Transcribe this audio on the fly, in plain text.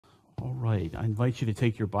All right, I invite you to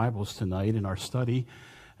take your Bibles tonight in our study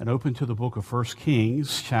and open to the book of 1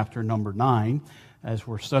 Kings, chapter number 9, as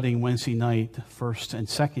we're studying Wednesday night, 1st and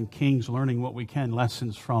 2nd Kings, learning what we can,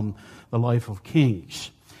 lessons from the life of kings.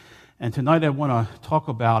 And tonight I want to talk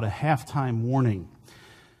about a halftime warning.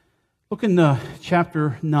 Look in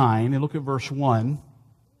chapter 9 and look at verse 1.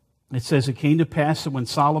 It says, "It came to pass that when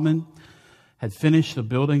Solomon had finished the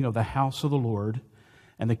building of the house of the Lord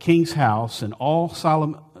and the king's house and all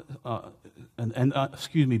building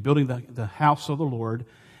the house of the Lord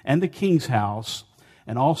and the king's house,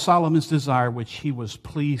 and all Solomon's desire which he was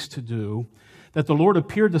pleased to do, that the Lord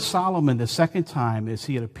appeared to Solomon the second time as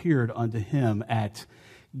he had appeared unto him at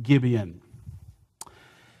Gibeon."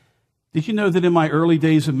 Did you know that in my early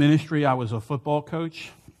days of ministry, I was a football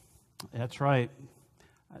coach? That's right.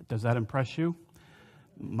 Does that impress you?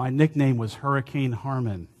 My nickname was Hurricane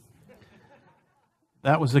Harmon.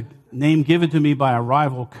 That was a name given to me by a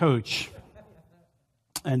rival coach.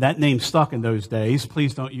 And that name stuck in those days.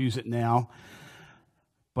 Please don't use it now.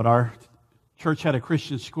 But our church had a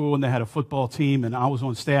Christian school and they had a football team, and I was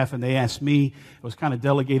on staff, and they asked me, it was kind of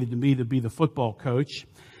delegated to me to be the football coach.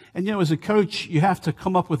 And you know, as a coach, you have to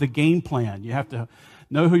come up with a game plan. You have to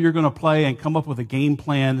know who you're going to play and come up with a game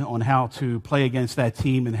plan on how to play against that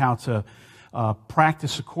team and how to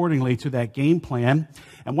practice accordingly to that game plan.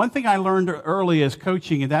 And one thing I learned early as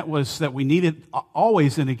coaching, and that was that we needed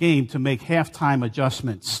always in a game to make halftime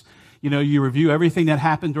adjustments. You know, you review everything that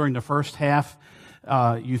happened during the first half.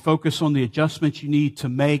 You focus on the adjustments you need to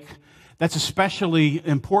make. That's especially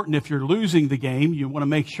important if you're losing the game. You want to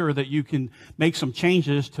make sure that you can make some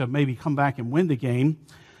changes to maybe come back and win the game.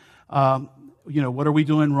 What are we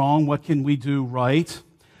doing wrong? What can we do right?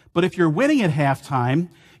 But if you're winning at halftime,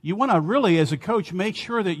 you want to really, as a coach, make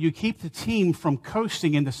sure that you keep the team from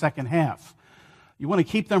coasting in the second half. You want to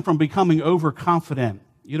keep them from becoming overconfident.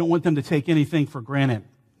 You don't want them to take anything for granted.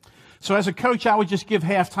 So as a coach, I would just give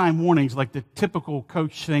halftime warnings, like the typical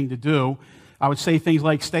coach thing to do. I would say things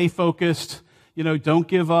like, stay focused, don't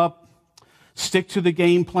give up, stick to the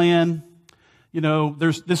game plan.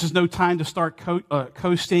 This is no time to start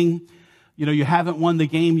coasting. You haven't won the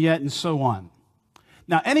game yet, and so on.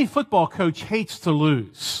 Now, any football coach hates to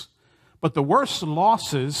lose, but the worst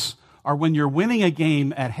losses are when you're winning a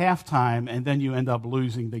game at halftime and then you end up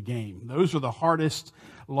losing the game. Those are the hardest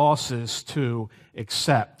losses to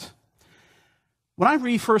accept. When I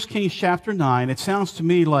read 1 Kings chapter 9, it sounds to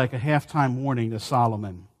me like a halftime warning to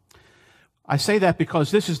Solomon. I say that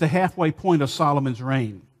because this is the halfway point of Solomon's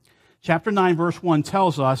reign. Chapter 9, verse 1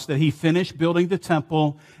 tells us that he finished building the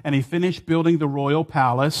temple and he finished building the royal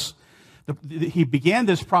palace. He began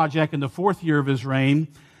this project in the 4th year of his reign.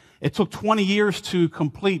 It took 20 years to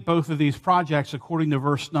complete both of these projects, according to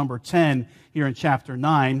verse number 10 here in chapter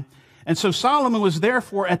 9. And so Solomon was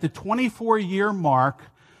therefore at the 24-year mark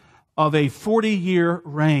of a 40-year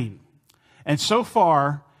reign. And so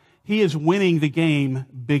far, he is winning the game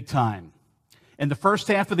big time. In the first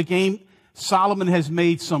half of the game, Solomon has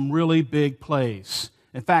made some really big plays.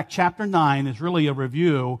 In fact, chapter 9 is really a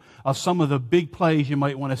review of some of the big plays you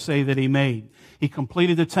might want to say that he made. He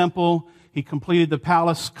completed the temple. He completed the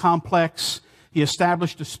palace complex. He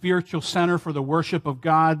established a spiritual center for the worship of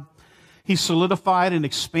God. He solidified and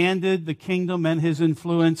expanded the kingdom and his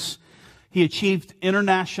influence. He achieved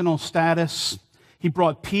international status. He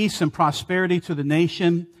brought peace and prosperity to the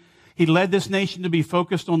nation. He led this nation to be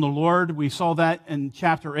focused on the Lord. We saw that in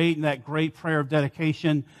chapter 8 in that great prayer of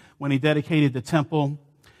dedication when he dedicated the temple.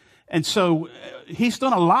 And so he's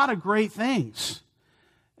done a lot of great things.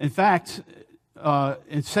 In fact,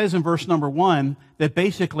 it says in verse number 1 that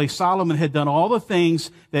basically Solomon had done all the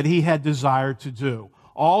things that he had desired to do.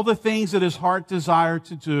 All the things that his heart desired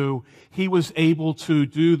to do, he was able to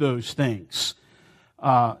do those things.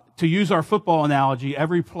 To use our football analogy,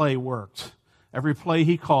 every play worked. Every play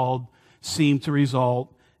he called seemed to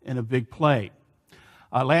result in a big play.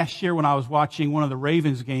 Last year when I was watching one of the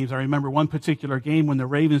Ravens games, I remember one particular game when the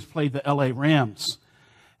Ravens played the LA Rams.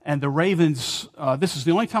 And the Ravens, this is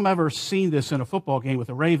the only time I've ever seen this in a football game with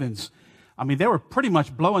the Ravens. I mean, they were pretty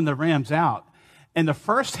much blowing the Rams out. In the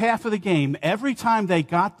first half of the game, every time they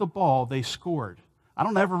got the ball, they scored. I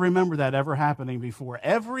don't ever remember that ever happening before.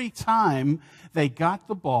 Every time they got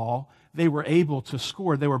the ball, they were able to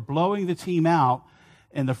score. They were blowing the team out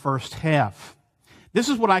in the first half. This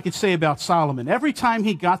is what I could say about Solomon. Every time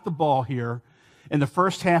he got the ball here in the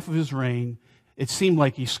first half of his reign, it seemed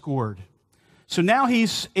like he scored. So now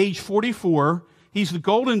he's age 44. He's the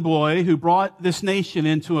golden boy who brought this nation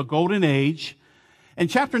into a golden age. And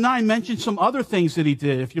chapter 9 mentions some other things that he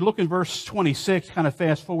did. If you look in verse 26, kind of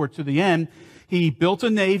fast forward to the end, He built a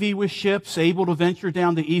navy with ships able to venture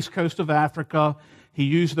down the east coast of Africa. He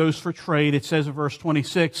used those for trade. It says in verse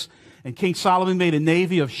 26, and King Solomon made a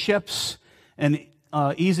navy of ships, and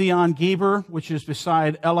Ezion-Geber, which is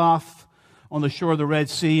beside Eloth on the shore of the Red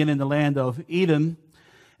Sea and in the land of Edom.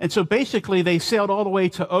 And so basically they sailed all the way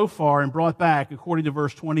to Ophir and brought back, according to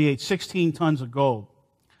verse 28, 16 tons of gold.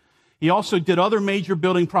 He also did other major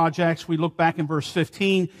building projects. We look back in verse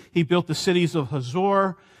 15. He built the cities of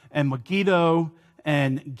Hazor and Megiddo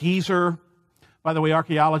and Gezer. By the way,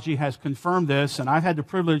 archaeology has confirmed this, and I've had the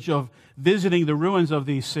privilege of visiting the ruins of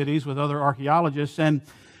these cities with other archaeologists, and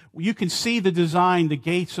you can see the design, the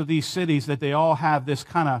gates of these cities, that they all have this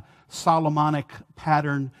kind of Solomonic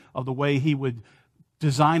pattern of the way he would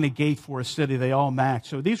design a gate for a city. They all match.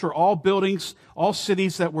 So these were all buildings, all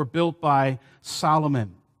cities that were built by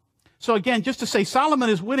Solomon. So again, just to say, Solomon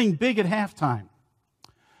is winning big at halftime.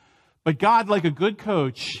 But God, like a good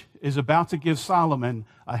coach, is about to give Solomon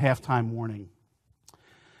a halftime warning.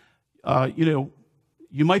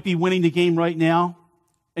 You might be winning the game right now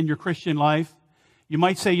in your Christian life. You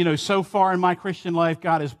might say, so far in my Christian life,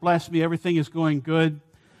 God has blessed me. Everything is going good.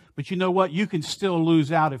 But you know what? You can still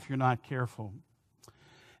lose out if you're not careful.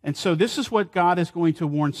 And so this is what God is going to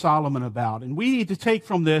warn Solomon about. And we need to take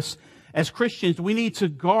from this, as Christians, we need to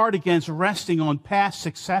guard against resting on past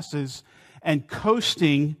successes and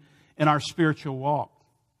coasting in our spiritual walk.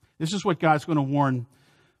 This is what God's going to warn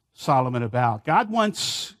Solomon about. God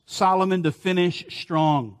wants Solomon to finish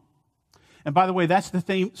strong. And by the way, that's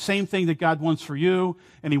the same thing that God wants for you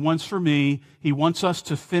and he wants for me. He wants us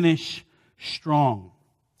to finish strong.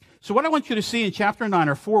 So what I want you to see in chapter 9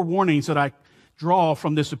 are 4 warnings that I draw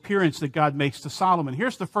from this appearance that God makes to Solomon.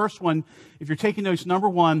 Here's the first one. If you're taking notes, number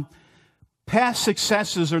 1, past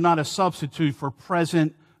successes are not a substitute for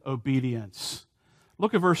present obedience.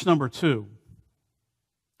 Look at verse number 2.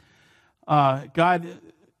 God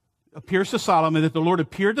appears to Solomon, that the Lord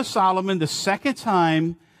appeared to Solomon the second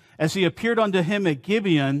time as he appeared unto him at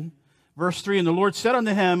Gibeon. Verse 3, and the Lord said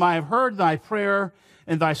unto him, I have heard thy prayer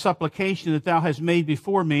and thy supplication that thou hast made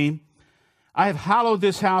before me. I have hallowed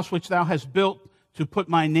this house which thou hast built to put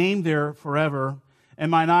my name there forever, and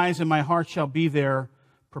mine eyes and my heart shall be there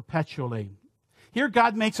perpetually. Here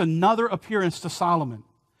God makes another appearance to Solomon.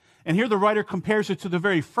 And here the writer compares it to the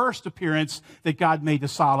very first appearance that God made to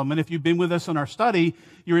Solomon. If you've been with us in our study,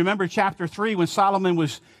 you remember chapter 3 when Solomon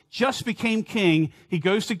just became king. He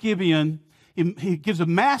goes to Gibeon. He gives a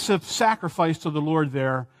massive sacrifice to the Lord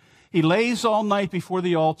there. He lays all night before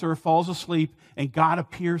the altar, falls asleep, and God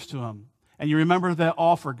appears to him. And you remember that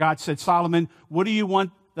offer. God said, Solomon, what do you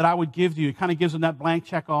want that I would give to you? He kind of gives him that blank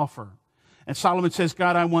check offer. And Solomon says,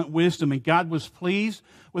 God, I want wisdom. And God was pleased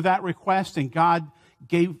with that request, and God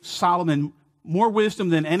gave Solomon more wisdom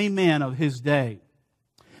than any man of his day.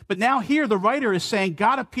 But now here the writer is saying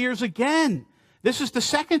God appears again. This is the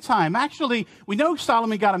second time. Actually, we know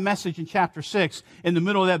Solomon got a message in chapter 6. In the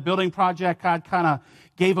middle of that building project, God kind of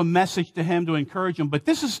gave a message to him to encourage him. But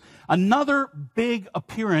this is another big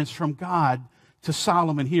appearance from God to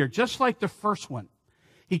Solomon here, just like the first one.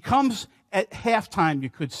 He comes at halftime, you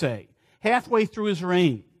could say, halfway through his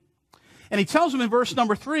reign. And he tells him in verse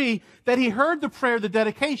number 3 that he heard the prayer, the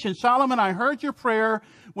dedication. Solomon, I heard your prayer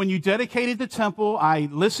when you dedicated the temple. I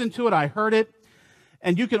listened to it. I heard it.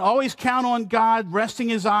 And you can always count on God resting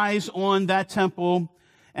his eyes on that temple,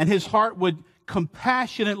 and his heart would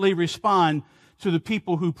compassionately respond to the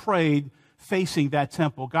people who prayed facing that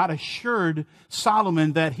temple. God assured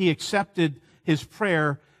Solomon that he accepted his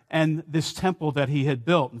prayer and this temple that he had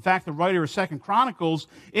built. In fact, the writer of 2 Chronicles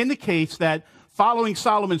indicates that following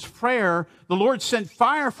Solomon's prayer, the Lord sent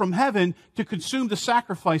fire from heaven to consume the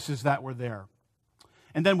sacrifices that were there.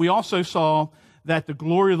 And then we also saw that the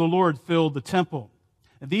glory of the Lord filled the temple.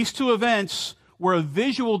 And these two events were a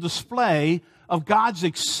visual display of God's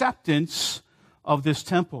acceptance of this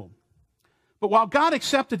temple. But while God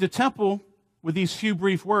accepted the temple with these few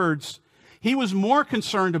brief words, he was more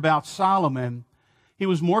concerned about Solomon. He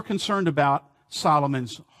was more concerned about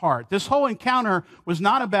Solomon's heart. This whole encounter was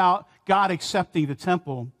not about God accepting the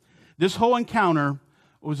temple. This whole encounter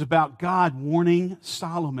was about God warning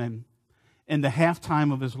Solomon in the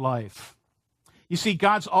halftime of his life. You see,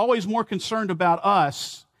 God's always more concerned about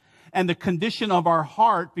us and the condition of our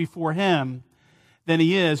heart before him than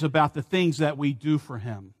he is about the things that we do for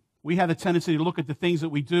him. We have a tendency to look at the things that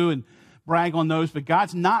we do and brag on those, but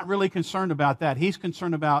God's not really concerned about that. He's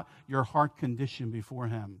concerned about your heart condition before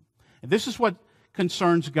him. And this is what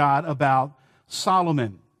concerns God about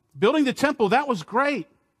Solomon. Building the temple, that was great.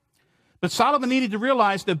 But Solomon needed to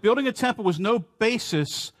realize that building a temple was no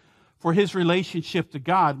basis for his relationship to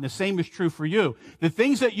God. And the same is true for you. The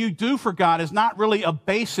things that you do for God is not really a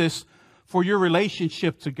basis for your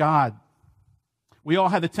relationship to God. We all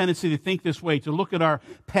have the tendency to think this way, to look at our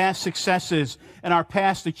past successes and our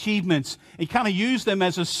past achievements and kind of use them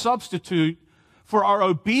as a substitute for our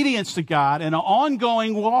obedience to God and an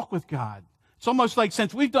ongoing walk with God. It's almost like,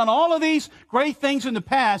 since we've done all of these great things in the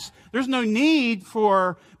past, there's no need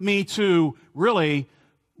for me to really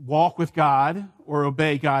walk with God or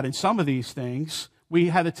obey God in some of these things. We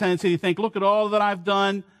have a tendency to think, look at all that I've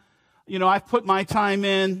done. I've put my time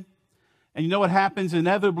in. And you know what happens?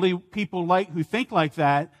 Inevitably, people who think like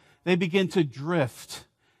that, they begin to drift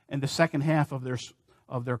in the second half of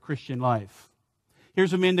their Christian life.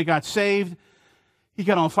 Here's a man that got saved. He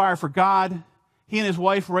got on fire for God. He and his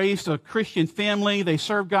wife raised a Christian family. They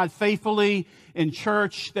served God faithfully in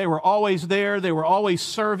church. They were always there. They were always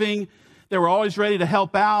serving. They were always ready to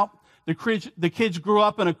help out. The kids grew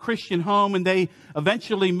up in a Christian home, and they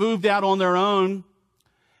eventually moved out on their own.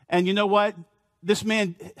 And you know what? This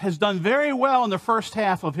man has done very well in the first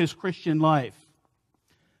half of his Christian life.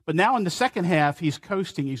 But now in the second half, he's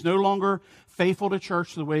coasting. He's no longer faithful to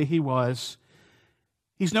church the way he was.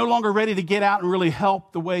 He's no longer ready to get out and really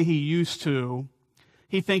help the way he used to.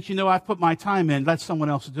 He thinks, I've put my time in. Let someone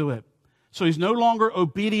else do it. So he's no longer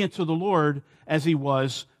obedient to the Lord as he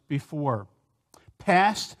was before.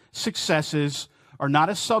 Past successes are not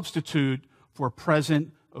a substitute for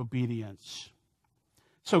present obedience.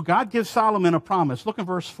 So God gives Solomon a promise. Look in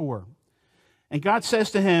verse 4. And God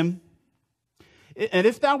says to him, "And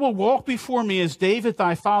if thou wilt walk before me as David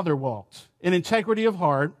thy father walked, in integrity of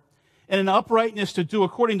heart, and in uprightness to do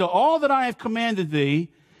according to all that I have commanded thee,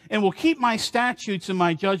 and will keep my statutes and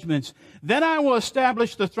my judgments, then I will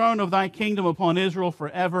establish the throne of thy kingdom upon Israel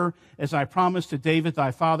forever, as I promised to David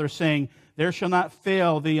thy father, saying, there shall not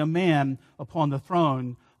fail thee a man upon the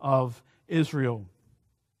throne of Israel."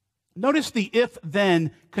 Notice the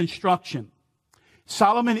if-then construction.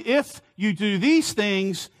 Solomon, if you do these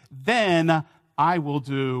things, then I will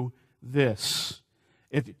do this.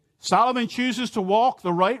 If Solomon chooses to walk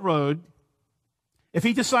the right road, if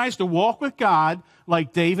he decides to walk with God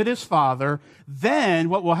like David his father, then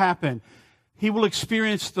what will happen? He will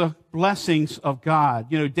experience the blessings of God.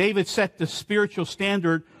 David set the spiritual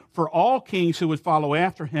standard for all kings who would follow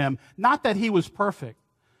after him. Not that he was perfect.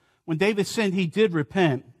 When David sinned, he did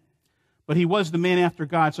repent. But he was the man after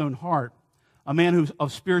God's own heart, a man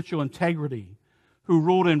of spiritual integrity, who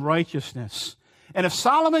ruled in righteousness. And if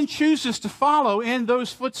Solomon chooses to follow in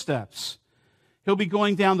those footsteps, he'll be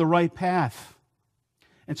going down the right path.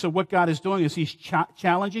 And so what God is doing is he's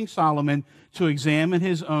challenging Solomon to examine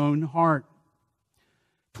his own heart.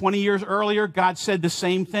 20 years earlier, God said the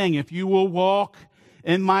same thing. If you will walk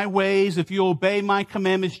in my ways, if you obey my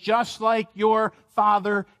commandments, just like your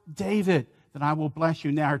father David, then I will bless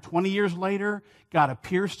you. Now, 20 years later, God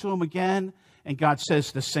appears to him again, and God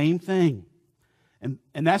says the same thing. And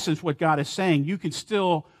in essence, what God is saying, you can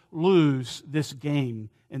still lose this game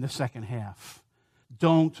in the second half.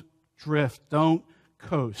 Don't drift. Don't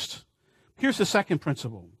coast. Here's the second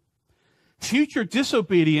principle. Future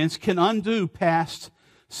disobedience can undo past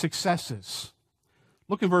successes.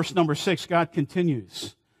 Look in verse number 6. God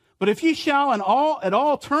continues. "But if ye shall at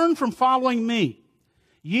all turn from following me,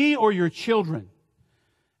 ye or your children,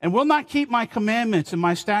 and will not keep my commandments and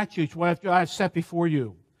my statutes which I have set before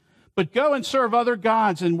you, but go and serve other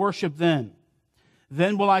gods and worship them,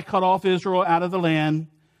 then will I cut off Israel out of the land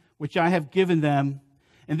which I have given them,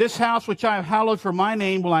 and this house which I have hallowed for my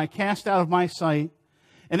name will I cast out of my sight,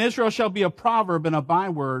 and Israel shall be a proverb and a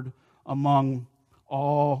byword among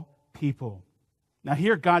all people." Now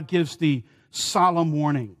here God gives the solemn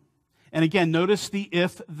warning. And again, notice the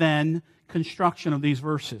if-then construction of these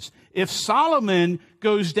verses. If Solomon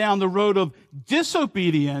goes down the road of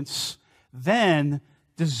disobedience, then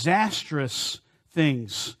disastrous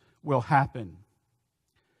things will happen.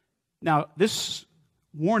 Now, this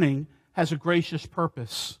warning has a gracious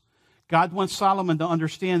purpose. God wants Solomon to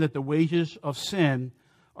understand that the wages of sin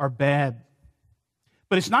are bad.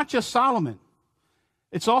 But it's not just Solomon.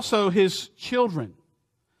 It's also his children,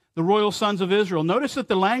 the royal sons of Israel. Notice that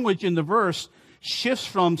the language in the verse shifts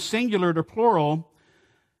from singular to plural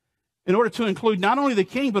in order to include not only the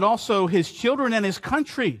king, but also his children and his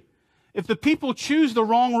country. If the people choose the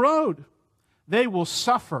wrong road, they will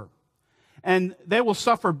suffer. And they will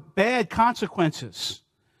suffer bad consequences.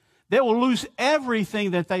 They will lose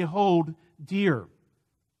everything that they hold dear.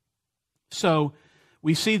 So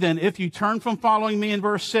we see then, if you turn from following me in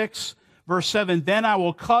verse 6, verse 7, then I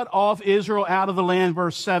will cut off Israel out of the land,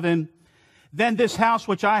 verse 7. Then this house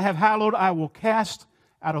which I have hallowed I will cast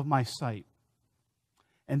out of my sight.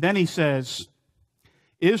 And then he says,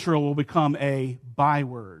 Israel will become a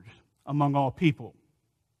byword among all people.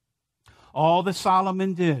 All that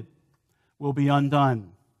Solomon did will be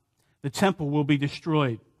undone. The temple will be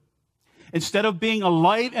destroyed. Instead of being a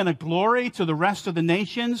light and a glory to the rest of the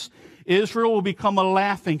nations, Israel will become a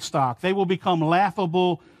laughingstock. They will become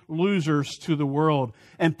laughable losers to the world.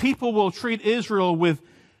 And people will treat Israel with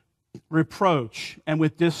reproach and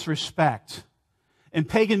with disrespect. And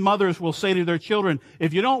pagan mothers will say to their children,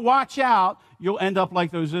 if you don't watch out, you'll end up like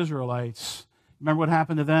those Israelites. Remember what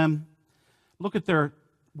happened to them? Look at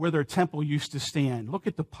where their temple used to stand. Look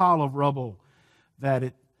at the pile of rubble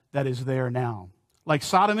that is there now. Like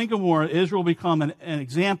Sodom and Gomorrah, Israel will become an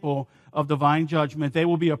example of divine judgment. They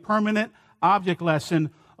will be a permanent object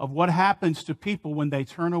lesson of what happens to people when they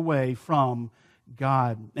turn away from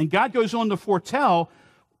God. And God goes on to foretell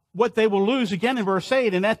what they will lose again in verse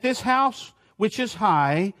 8. And at this house, which is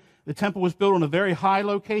high, the temple was built on a very high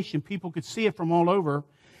location. People could see it from all over.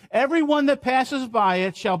 Everyone that passes by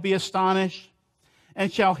it shall be astonished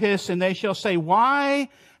and shall hiss, and they shall say, why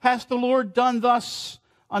has the Lord done thus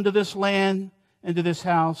unto this land and to this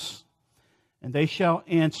house? And they shall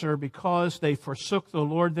answer, because they forsook the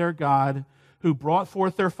Lord their God, who brought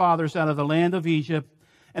forth their fathers out of the land of Egypt,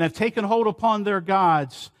 and have taken hold upon their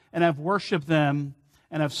gods, and have worshipped them,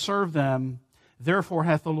 and have served them. Therefore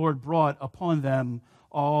hath the Lord brought upon them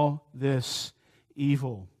all this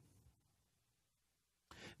evil.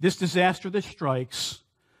 This disaster that strikes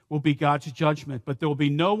will be God's judgment, but there will be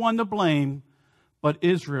no one to blame but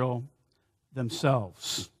Israel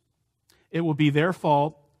themselves. It will be their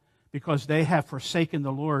fault because they have forsaken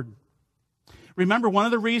the Lord. Remember, one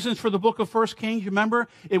of the reasons for the book of 1 Kings, remember,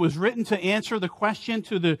 it was written to answer the question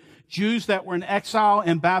to the Jews that were in exile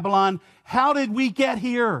in Babylon. How did we get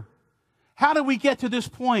here? How did we get to this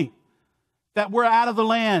point that we're out of the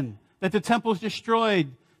land, that the temple's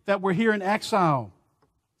destroyed, that we're here in exile?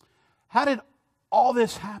 How did all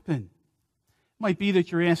this happen? It might be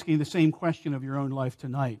that you're asking the same question of your own life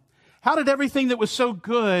tonight. How did everything that was so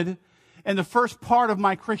good in the first part of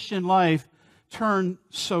my Christian life turn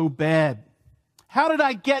so bad? How did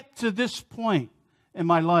I get to this point in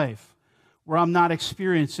my life where I'm not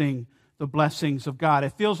experiencing the blessings of God?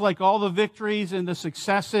 It feels like all the victories and the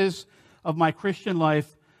successes of my Christian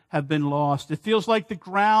life have been lost. It feels like the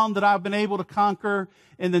ground that I've been able to conquer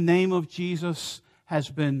in the name of Jesus has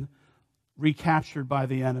been recaptured by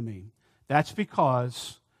the enemy. That's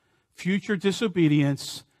because future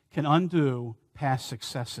disobedience can undo past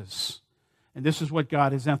successes. And this is what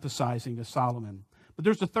God is emphasizing to Solomon. But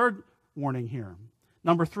there's a third warning here.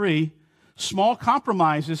 Number 3, small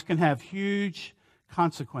compromises can have huge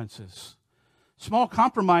consequences. Small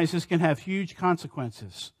compromises can have huge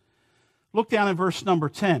consequences. Look down at verse number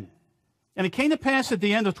 10. And it came to pass at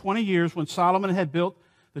the end of 20 years, when Solomon had built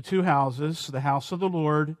the 2 houses, the house of the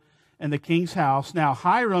Lord and the king's house. Now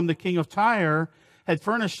Hiram, the king of Tyre, had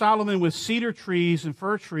furnished Solomon with cedar trees and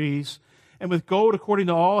fir trees, and with gold according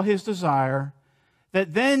to all his desire,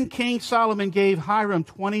 that then King Solomon gave Hiram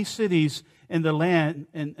 20 cities in the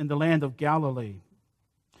land of Galilee.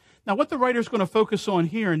 Now, what the writer is going to focus on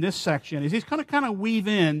here in this section is he's going to kind of weave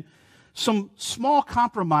in some small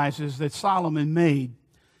compromises that Solomon made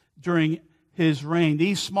during his reign.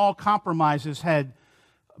 These small compromises had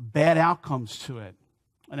bad outcomes to it.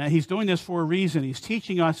 And he's doing this for a reason. He's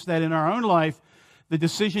teaching us that in our own life, the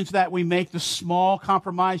decisions that we make, the small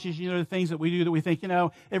compromises, the things that we do that we think,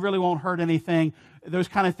 it really won't hurt anything. Those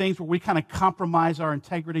kind of things where we kind of compromise our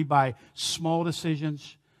integrity by small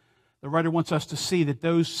decisions. The writer wants us to see that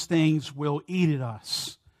those things will eat at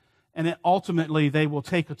us. And ultimately, they will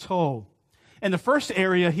take a toll. And the first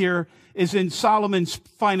area here is in Solomon's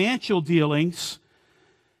financial dealings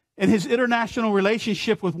and his international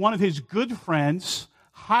relationship with one of his good friends,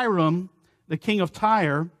 Hiram, the king of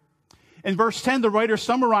Tyre. In verse 10, the writer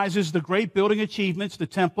summarizes the great building achievements, the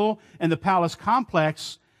temple and the palace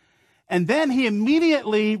complex. And then he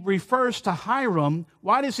immediately refers to Hiram.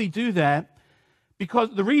 Why does he do that?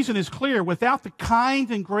 Because the reason is clear. Without the kind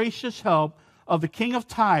and gracious help of the king of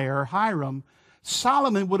Tyre, Hiram,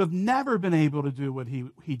 Solomon would have never been able to do what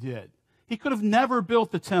he did. He could have never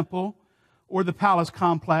built the temple or the palace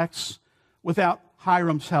complex without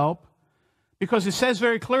Hiram's help. Because it says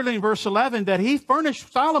very clearly in verse 11 that he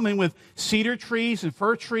furnished Solomon with cedar trees and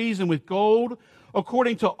fir trees and with gold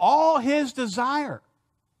according to all his desire.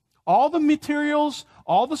 All the materials,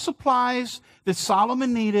 all the supplies that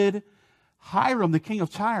Solomon needed, Hiram, the king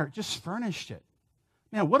of Tyre, just furnished it.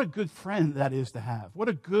 Man, what a good friend that is to have. What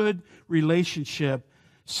a good relationship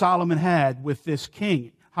Solomon had with this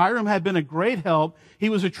king. Hiram had been a great help. He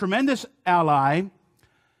was a tremendous ally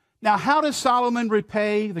Now, how does Solomon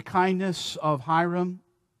repay the kindness of Hiram?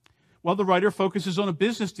 Well, the writer focuses on a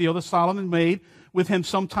business deal that Solomon made with him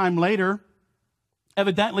sometime later.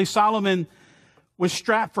 Evidently, Solomon was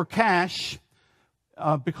strapped for cash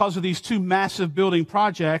because of these two massive building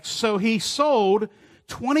projects. So he sold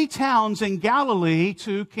 20 towns in Galilee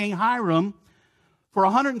to King Hiram for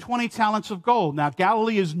 120 talents of gold. Now,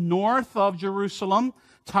 Galilee is north of Jerusalem.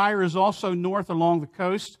 Tyre is also north along the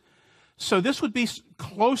coast. So this would be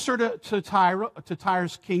closer to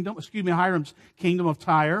Hiram's kingdom of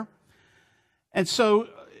Tyre. And so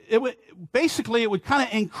it would kind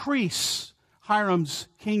of increase Hiram's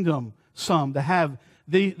kingdom some to have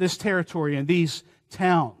this territory and these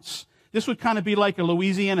towns. This would kind of be like a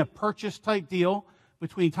Louisiana Purchase type deal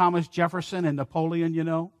between Thomas Jefferson and Napoleon, you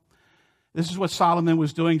know. This is what Solomon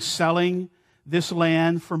was doing, selling this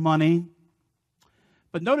land for money.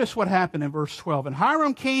 But notice what happened in verse 12. And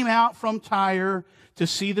Hiram came out from Tyre to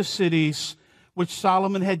see the cities which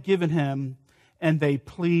Solomon had given him, and they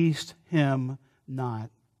pleased him not.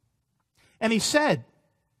 And he said,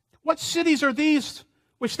 what cities are these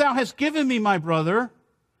which thou hast given me, my brother?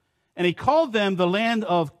 And he called them the land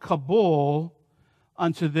of Kabul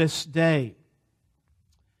unto this day.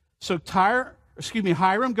 So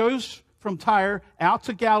Hiram goes from Tyre out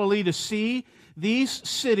to Galilee to see these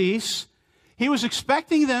cities. He was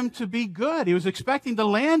expecting them to be good. He was expecting the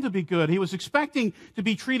land to be good. He was expecting to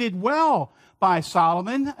be treated well by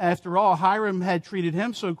Solomon. After all, Hiram had treated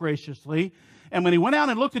him so graciously. And when he went out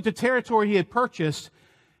and looked at the territory he had purchased,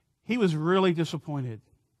 he was really disappointed.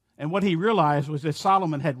 And what he realized was that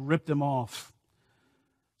Solomon had ripped him off.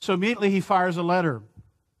 So immediately he fires a letter.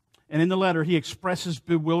 And in the letter, he expresses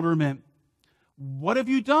bewilderment. What have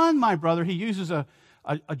you done, my brother? He uses a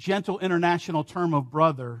gentle international term of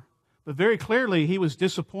brother. But very clearly, he was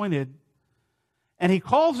disappointed. And he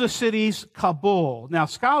calls the cities Kabul. Now,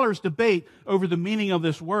 scholars debate over the meaning of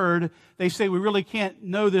this word. They say we really can't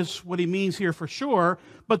know what he means here for sure.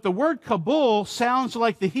 But the word Kabul sounds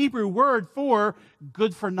like the Hebrew word for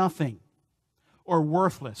good for nothing or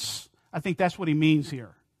worthless. I think that's what he means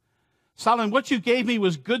here. Solomon, what you gave me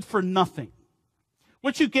was good for nothing.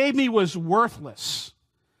 What you gave me was worthless.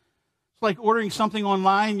 It's like ordering something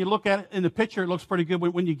online. You look at it in the picture, it looks pretty good.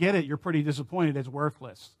 When you get it, you're pretty disappointed. It's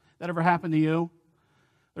worthless. That ever happened to you?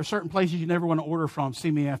 There are certain places you never want to order from.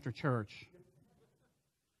 See me after church.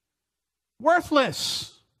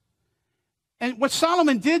 Worthless. And what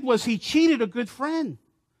Solomon did was he cheated a good friend.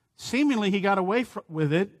 Seemingly he got away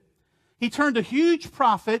with it. He turned a huge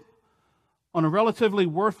profit on a relatively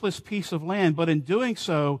worthless piece of land, but in doing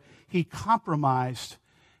so, he compromised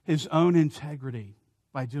his own integrity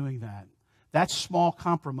by doing that. That small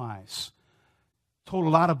compromise told a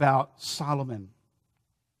lot about Solomon.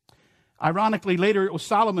 Ironically, later it was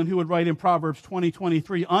Solomon who would write in Proverbs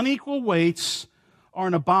 20:23, unequal weights are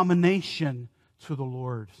an abomination to the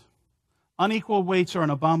Lord. Unequal weights are an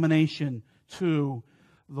abomination to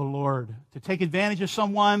the Lord. To take advantage of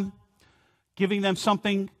someone, giving them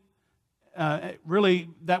something really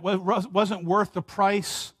that wasn't worth the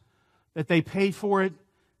price that they paid for it,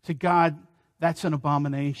 to God, that's an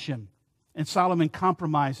abomination. And Solomon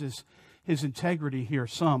compromises his integrity here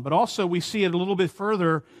some. But also we see it a little bit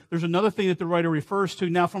further. There's another thing that the writer refers to.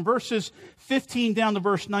 Now from verses 15 down to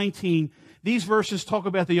verse 19, these verses talk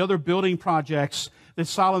about the other building projects that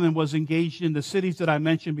Solomon was engaged in, the cities that I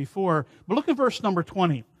mentioned before. But look at verse number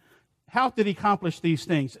 20. How did he accomplish these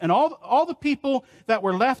things? And all the people that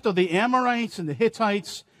were left of the Amorites and the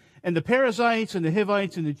Hittites and the Perizzites and the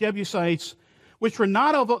Hivites and the Jebusites, which were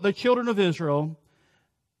not of the children of Israel,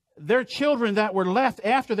 their children that were left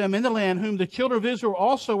after them in the land, whom the children of Israel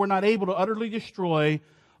also were not able to utterly destroy,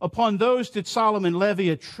 upon those did Solomon levy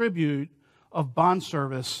a tribute of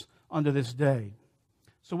bondservice unto this day.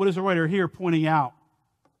 So what is the writer here pointing out?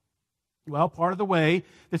 Well, part of the way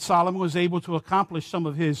that Solomon was able to accomplish some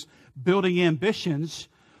of his building ambitions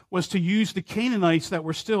was to use the Canaanites that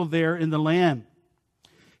were still there in the land.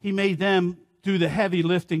 He made them do the heavy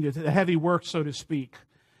lifting, the heavy work, so to speak.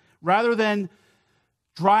 Rather than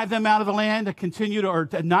drive them out of the land, to continue or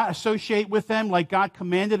to not associate with them like God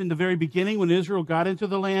commanded in the very beginning when Israel got into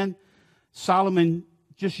the land, Solomon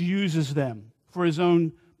just uses them for his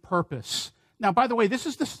own purpose. Now, by the way, this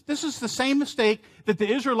is the same mistake that the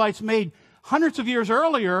Israelites made hundreds of years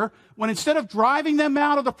earlier, when instead of driving them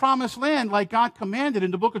out of the promised land like God commanded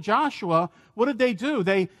in the book of Joshua, what did they do?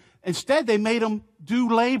 Instead they made them do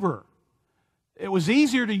labor. It was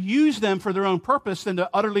easier to use them for their own purpose than to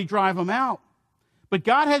utterly drive them out. But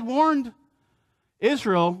God had warned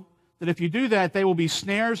Israel that if you do that, they will be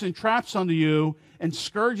snares and traps unto you, and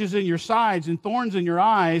scourges in your sides, and thorns in your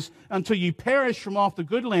eyes, until you perish from off the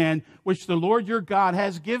good land which the Lord your God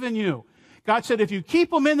has given you. God said, if you keep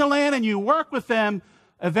them in the land and you work with them,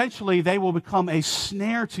 eventually they will become a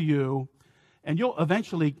snare to you, and you'll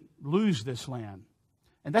eventually lose this land.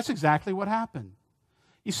 And that's exactly what happened.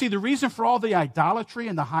 You see, the reason for all the idolatry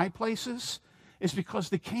in the high places is because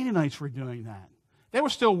the Canaanites were doing that. They were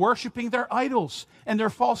still worshiping their idols and their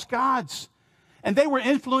false gods. And they were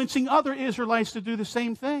influencing other Israelites to do the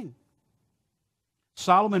same thing.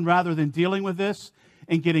 Solomon, rather than dealing with this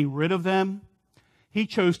and getting rid of them, he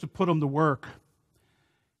chose to put them to work.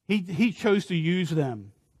 He chose to use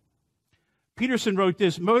them. Peterson wrote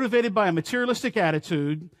this, motivated by a materialistic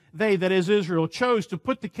attitude, they, that is Israel, chose to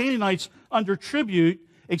put the Canaanites under tribute,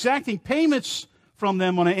 exacting payments from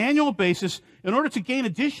them on an annual basis in order to gain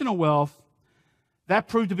additional wealth. That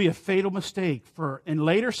proved to be a fatal mistake, for in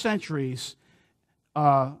later centuries,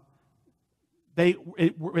 they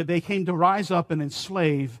came to rise up and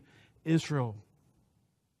enslave Israel.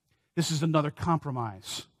 This is another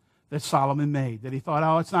compromise that Solomon made, that he thought,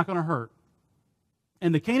 oh, it's not going to hurt.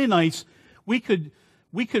 And the Canaanites, we could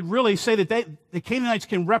really say that the Canaanites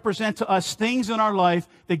can represent to us things in our life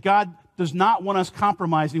that God does not want us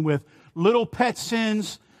compromising with. Little pet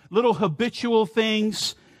sins, little habitual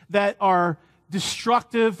things that are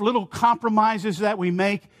destructive, little compromises that we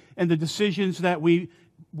make, and the decisions that we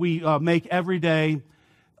make every day.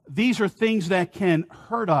 These are things that can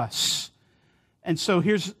hurt us. And so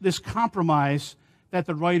here's this compromise that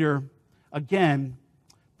the writer, again,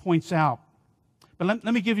 points out. But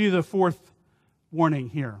let me give you the fourth warning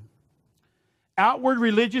here. Outward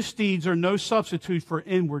religious deeds are no substitute for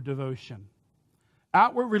inward devotion.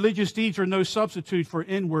 Outward religious deeds are no substitute for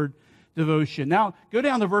inward devotion. Now, go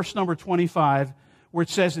down to verse number 25, where it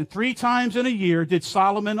says, and 3 times in a year did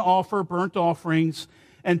Solomon offer burnt offerings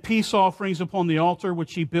and peace offerings upon the altar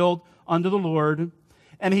which he built unto the Lord.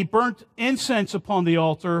 And he burnt incense upon the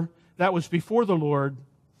altar that was before the Lord.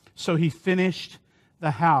 So he finished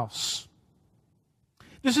the house.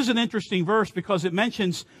 This is an interesting verse because it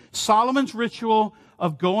mentions Solomon's ritual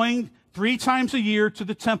of going 3 times a year to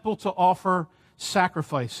the temple to offer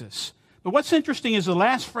sacrifices. But what's interesting is the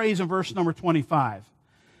last phrase in verse number 25.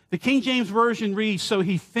 The King James Version reads, so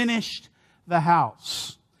he finished the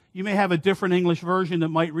house. You may have a different English version that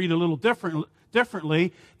might read a little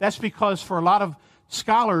differently. That's because for a lot of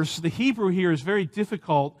scholars, the Hebrew here is very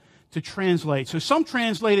difficult to translate. So some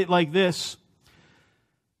translate it like this.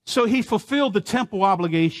 So he fulfilled the temple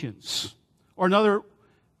obligations. Or another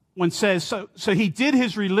one says, so he did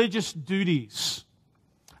his religious duties.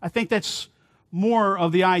 I think that's more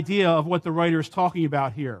of the idea of what the writer is talking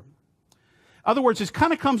about here. In other words, it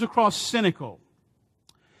kind of comes across cynical.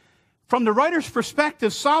 From the writer's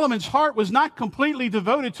perspective, Solomon's heart was not completely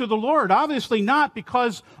devoted to the Lord. Obviously not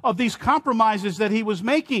because of these compromises that he was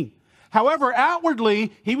making. However,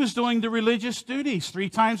 outwardly, he was doing the religious duties. 3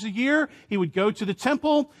 times a year, he would go to the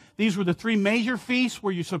temple. These were the 3 major feasts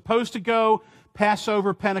where you're supposed to go: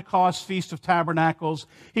 Passover, Pentecost, Feast of Tabernacles.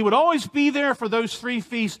 He would always be there for those 3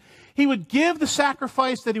 feasts. He would give the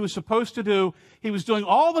sacrifice that he was supposed to do. He was doing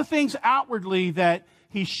all the things outwardly that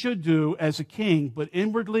he should do as a king, but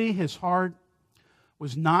inwardly his heart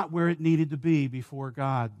was not where it needed to be before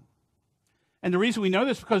God. And the reason we know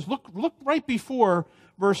this is because look right before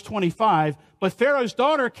verse 25. But Pharaoh's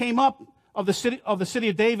daughter came up of the city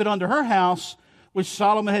of David unto her house, which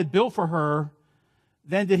Solomon had built for her.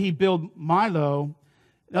 Then did he build Milo.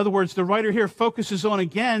 In other words, the writer here focuses on,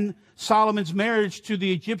 again, Solomon's marriage to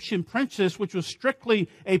the Egyptian princess, which was strictly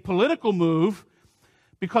a political move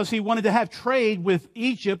because he wanted to have trade with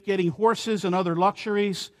Egypt, getting horses and other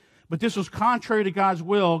luxuries. But this was contrary to God's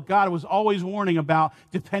will. God was always warning about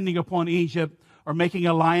depending upon Egypt or making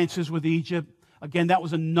alliances with Egypt. Again, that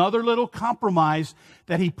was another little compromise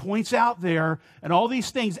that he points out there. And all these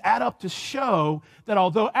things add up to show that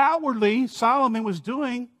although outwardly Solomon was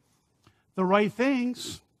doing the right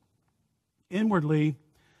things, inwardly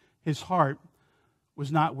his heart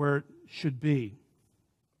was not where it should be.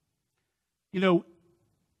 You know,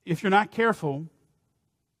 if you're not careful,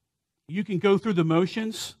 you can go through the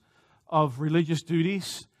motions of religious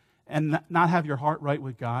duties and not have your heart right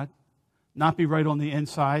with God, not be right on the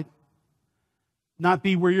inside, not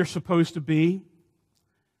be where you're supposed to be.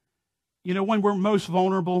 You know, when we're most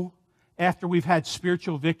vulnerable after we've had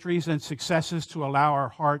spiritual victories and successes, to allow our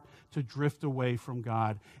heart to drift away from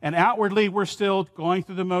God. And outwardly, we're still going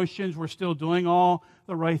through the motions, we're still doing all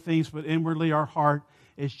the right things, but inwardly our heart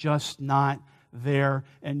is just not there.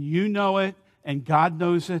 And you know it, and God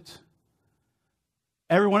knows it.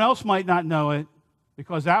 Everyone else might not know it,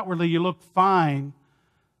 because outwardly you look fine,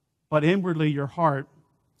 but inwardly your heart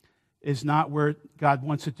is not where God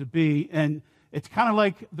wants it to be. And it's kind of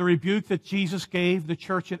like the rebuke that Jesus gave the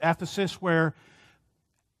church at Ephesus, where,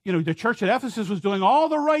 the church at Ephesus was doing all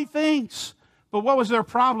the right things. But what was their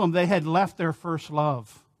problem? They had left their first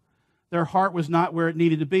love. Their heart was not where it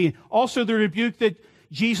needed to be. Also, the rebuke that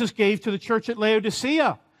Jesus gave to the church at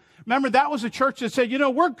Laodicea. Remember, that was a church that said,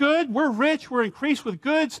 we're good, we're rich, we're increased with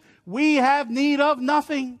goods, we have need of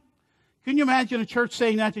nothing. Can you imagine a church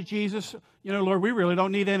saying that to Jesus? Lord, we really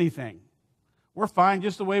don't need anything. We're fine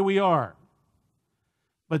just the way we are.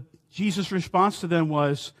 But Jesus' response to them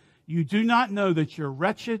was, you do not know that you're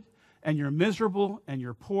wretched, and you're miserable, and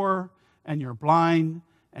you're poor, and you're blind,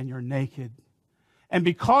 and you're naked. And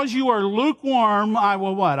because you are lukewarm, I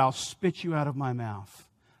will what? I'll spit you out of my mouth.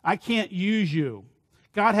 I can't use you.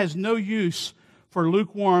 God has no use for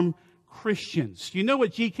lukewarm Christians. You know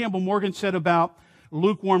what G. Campbell Morgan said about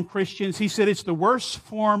lukewarm Christians? He said it's the worst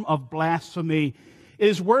form of blasphemy. It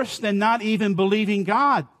is worse than not even believing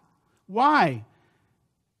God. Why?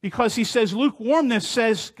 Because he says lukewarmness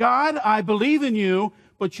says, God, I believe in you,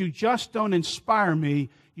 but you just don't inspire me.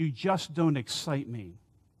 You just don't excite me.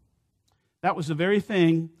 That was the very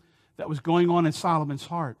thing that was going on in Solomon's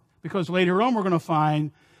heart. Because later on we're going to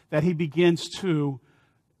find that he begins to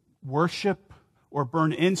worship or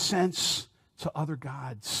burn incense to other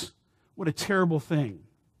gods. What a terrible thing.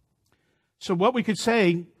 So what we could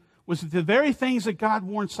say was that the very things that God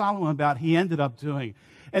warned Solomon about, he ended up doing.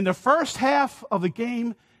 In the first half of the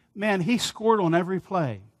game, man, he scored on every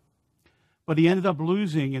play. But he ended up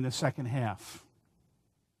losing in the second half.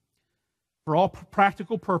 For all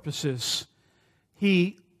practical purposes,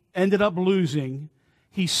 he ended up losing.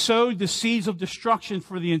 He sowed the seeds of destruction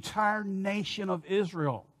for the entire nation of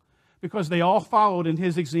Israel because they all followed in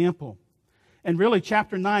his example. And really,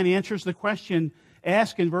 chapter 9 answers the question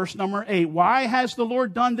asked in verse number 8. Why has the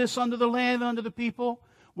Lord done this unto the land, unto the people?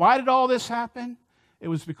 Why did all this happen? It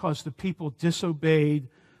was because the people disobeyed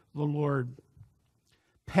the Lord.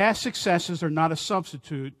 Past successes are not a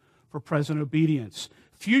substitute for present obedience.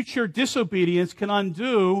 Future disobedience can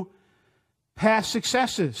undo past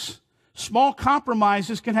successes. Small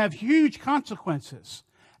compromises can have huge consequences.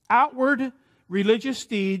 Outward religious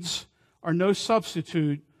deeds are no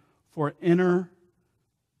substitute for inner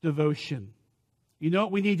devotion. You know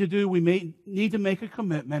what we need to do? We need to make a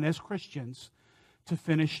commitment as Christians to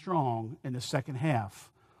finish strong in the second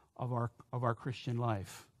half of our Christian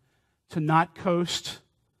life. To not coast,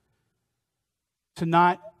 to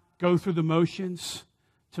not go through the motions,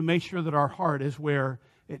 to make sure that our heart is where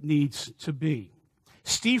it needs to be.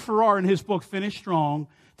 Steve Farrar, in his book, Finish Strong,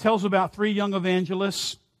 tells about 3 young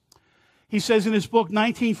evangelists. He says in his book,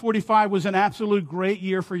 1945 was an absolute great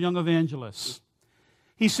year for young evangelists.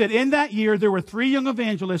 He said, in that year, there were 3 young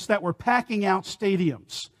evangelists that were packing out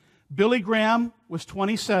stadiums. Billy Graham was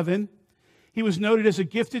 27. He was noted as a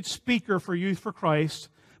gifted speaker for Youth for Christ.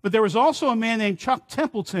 But there was also a man named Chuck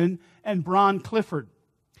Templeton and Bron Clifford.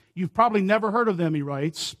 You've probably never heard of them, he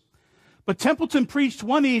writes. But Templeton preached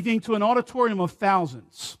one evening to an auditorium of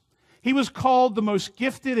thousands. He was called the most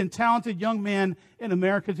gifted and talented young man in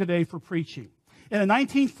America today for preaching. And in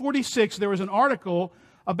 1946, there was an article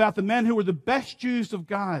about the men who were the best used of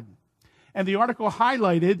God. And the article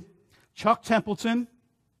highlighted Chuck Templeton.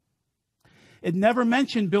 It never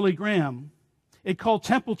mentioned Billy Graham. It called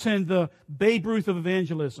Templeton the Babe Ruth of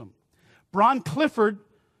evangelism. Bron Clifford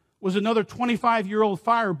was another 25-year-old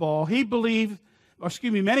fireball. Many believe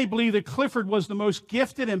that Clifford was the most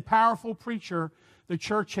gifted and powerful preacher the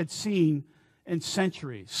church had seen in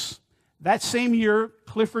centuries. That same year,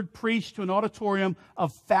 Clifford preached to an auditorium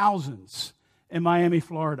of thousands in Miami,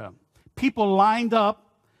 Florida. People lined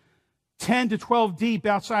up 10 to 12 deep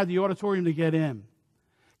outside the auditorium to get in.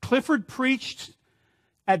 Clifford preached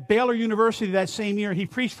at Baylor University that same year. He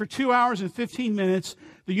preached for 2 hours and 15 minutes.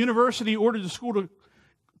 The university ordered the school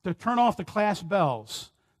to turn off the class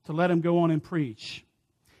bells to let him go on and preach.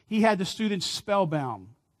 He had the students spellbound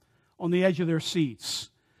on the edge of their seats.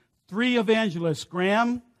 3 evangelists,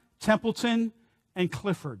 Graham, Templeton, and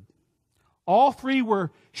Clifford. All 3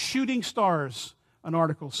 were shooting stars, an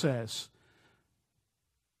article says.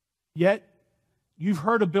 Yet, you've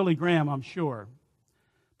heard of Billy Graham, I'm sure.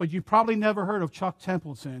 But you've probably never heard of Chuck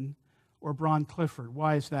Templeton or Bron Clifford.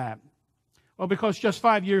 Why is that? Well, because just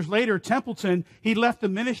 5 years later, Templeton, he left the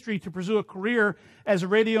ministry to pursue a career as a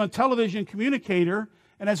radio and television communicator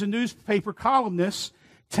and as a newspaper columnist.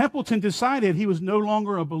 Templeton decided he was no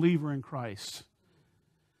longer a believer in Christ.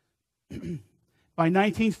 By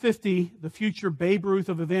 1950, the future Babe Ruth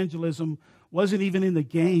of evangelism wasn't even in the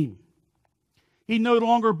game. He no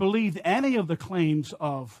longer believed any of the claims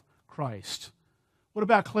of Christ. What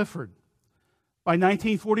about Clifford? By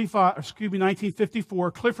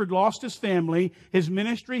 1954, Clifford lost his family, his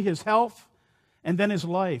ministry, his health, and then his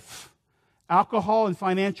life. Alcohol and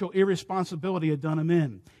financial irresponsibility had done him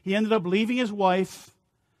in. He ended up leaving his wife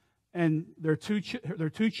and their two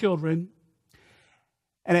children.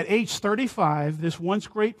 And at age 35, this once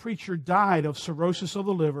great preacher died of cirrhosis of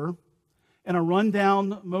the liver in a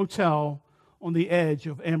rundown motel on the edge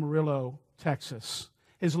of Amarillo, Texas.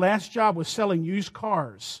 His last job was selling used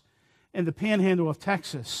cars in the panhandle of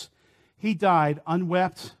Texas. He died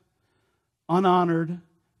unwept, unhonored,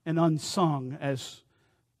 and unsung as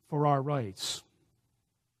for our rights.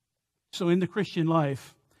 So in the Christian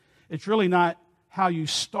life, it's really not how you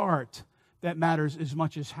start that matters as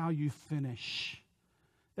much as how you finish.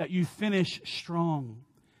 That you finish strong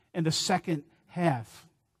in the second half.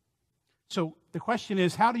 So the question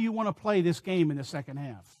is, how do you want to play this game in the second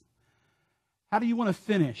half? How do you want to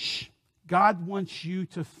finish? God wants you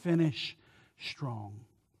to finish strong.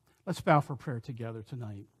 Let's bow for prayer together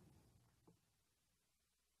tonight.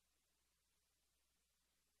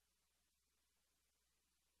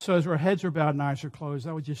 So as our heads are bowed and eyes are closed,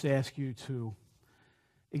 I would just ask you to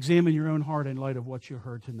examine your own heart in light of what you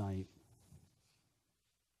heard tonight.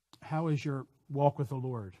 How is your walk with the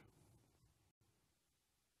Lord?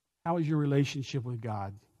 How is your relationship with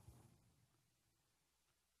God?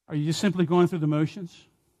 Are you just simply going through the motions?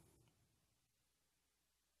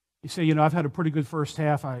 You say, I've had a pretty good first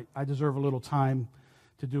half. I deserve a little time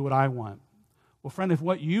to do what I want. Well, friend, if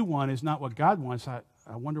what you want is not what God wants, I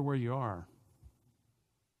wonder where you are.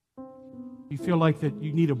 You feel like that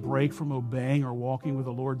you need a break from obeying or walking with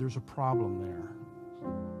the Lord, there's a problem there.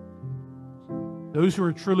 Those who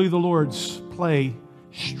are truly the Lord's play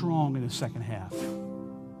strong in the second half.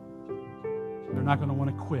 They're not going to want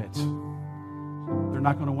to quit. They're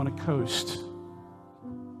not going to want to coast.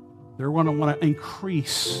 They're going to want to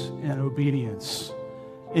increase in obedience,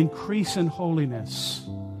 increase in holiness,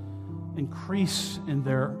 increase in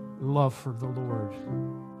their love for the Lord.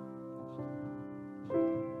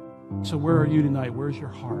 So where are you tonight? Where's your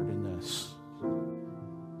heart in this?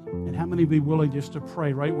 And how many be willing just to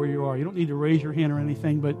pray right where you are? You don't need to raise your hand or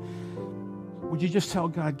anything, but would you just tell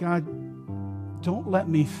God, don't let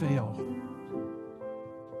me fail.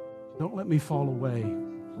 Don't let me fall away.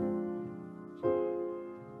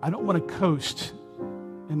 I don't want to coast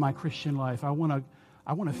in my Christian life. I want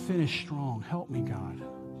to finish strong. Help me, God.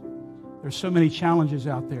 There's so many challenges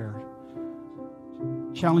out there.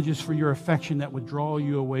 Challenges for your affection that would draw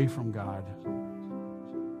you away from God.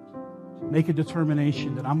 Make a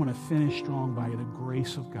determination that I'm going to finish strong by the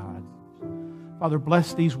grace of God. Father,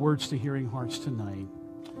 bless these words to hearing hearts tonight.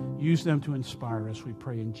 Use them to inspire us, we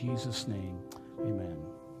pray in Jesus' name. Amen.